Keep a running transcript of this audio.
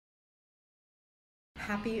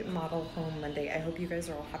Happy Model Home Monday. I hope you guys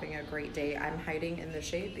are all having a great day. I'm hiding in the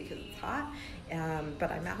shade because it's hot,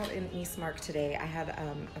 but I'm out in Eastmark today. I had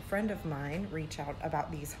a friend of mine reach out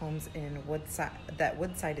about these homes in Woodside that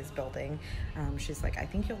Woodside is building. She's like, I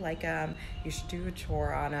think you'll like them. You should do a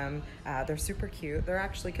tour on them. They're super cute. They're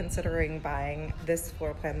actually considering buying this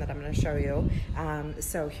floor plan that I'm going to show you.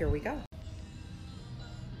 So here we go.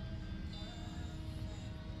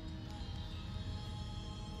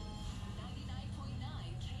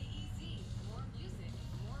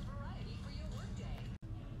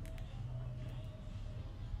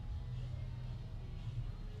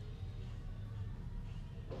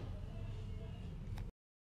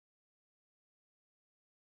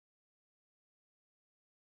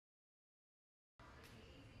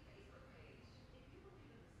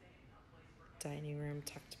 Dining room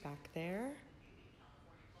tucked back there.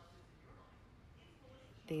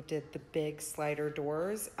 They did the big slider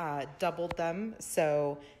doors, doubled them,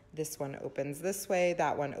 so this one opens this way,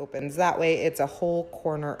 that one opens that way. It's a whole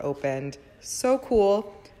corner opened. So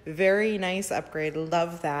cool. Very nice upgrade.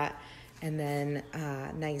 Love that. And then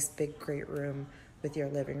nice big great room with your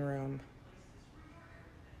living room.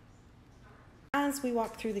 As we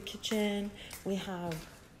walk through the kitchen, we have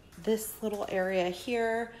this little area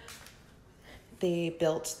here. They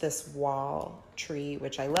built this wall tree,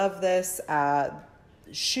 which I love this.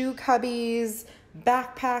 Shoe cubbies,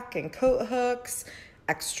 backpack and coat hooks,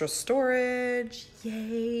 extra storage,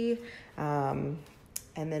 yay. And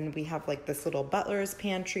then we have like this little butler's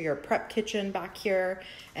pantry or prep kitchen back here,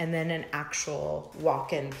 and then an actual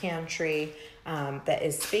walk-in pantry that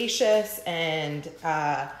is spacious. And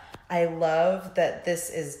I love that this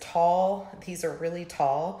is tall. These are really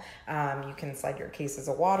tall. You can slide your cases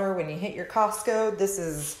of water when you hit your Costco. This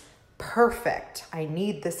is perfect. I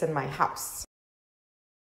need this in my house.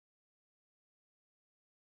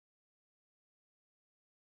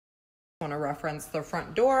 I want to reference the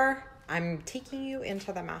front door. I'm taking you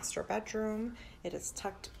into the master bedroom. It is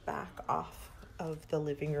tucked back off of the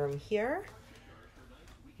living room here.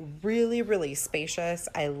 Really, really spacious.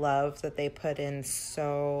 I love that they put in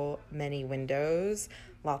so many windows,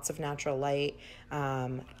 lots of natural light.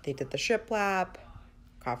 They did the shiplap,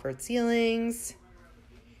 coffered ceilings.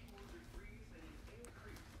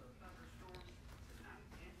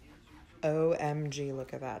 OMG,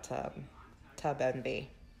 look at that tub. Tub envy.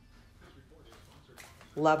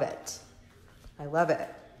 Love it. I love it.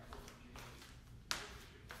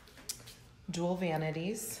 Dual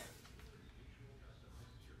vanities.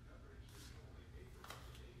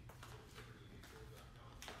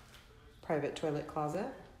 Private toilet closet.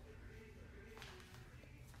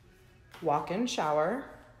 Walk-in shower.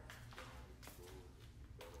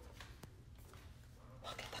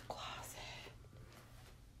 Look at the closet.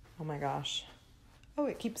 Oh my gosh. Oh,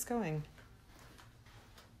 it keeps going.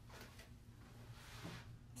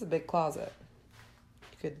 It's a big closet.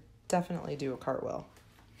 You could definitely do a cartwheel.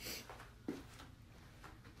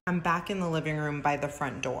 I'm back in the living room by the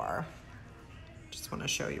front door. Just want to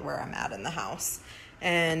show you where I'm at in the house.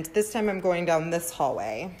 And this time I'm going down this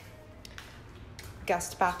hallway.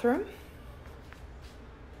 Guest bathroom.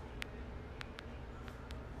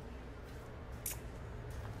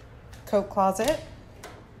 Coat closet.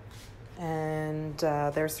 And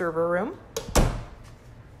their server room.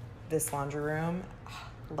 This laundry room.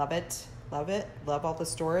 Love it, love it. Love all the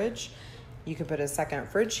storage. You could put a second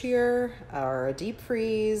fridge here or a deep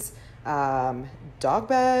freeze, dog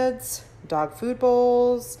beds, dog food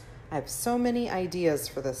bowls. I have so many ideas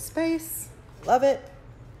for this space. Love it.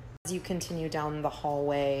 As you continue down the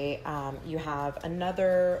hallway, you have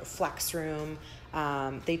another flex room.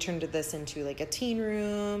 They turned this into like a teen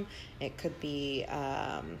room. It could be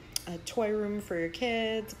a toy room for your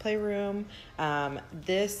kids, playroom.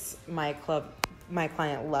 My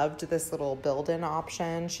client loved this little build-in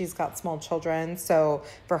option. She's got small children, so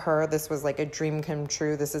for her, this was like a dream come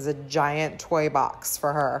true. This is a giant toy box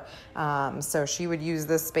for her. So she would use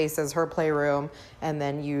this space as her playroom and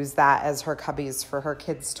then use that as her cubbies for her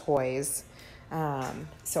kids' toys.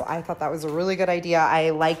 So I thought that was a really good idea. I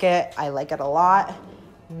like it. I like it a lot.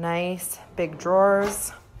 Nice big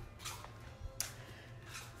drawers.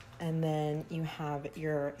 And then you have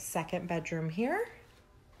your second bedroom here.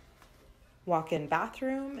 Walk-in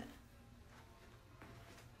bathroom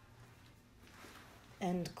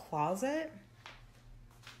and closet.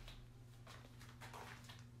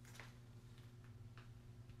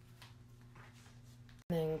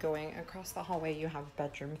 And then going across the hallway, you have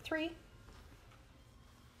bedroom 3.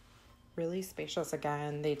 Really spacious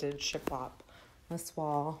again. They did shiplap this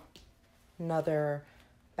wall. Another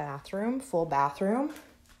bathroom, full bathroom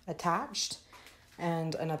attached,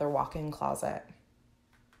 and another walk-in closet.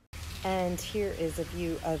 And here is a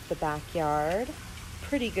view of the backyard.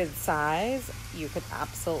 Pretty good size. You could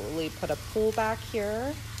absolutely put a pool back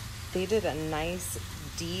here. They did a nice,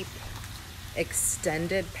 deep,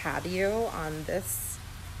 extended patio on this,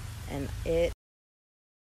 and it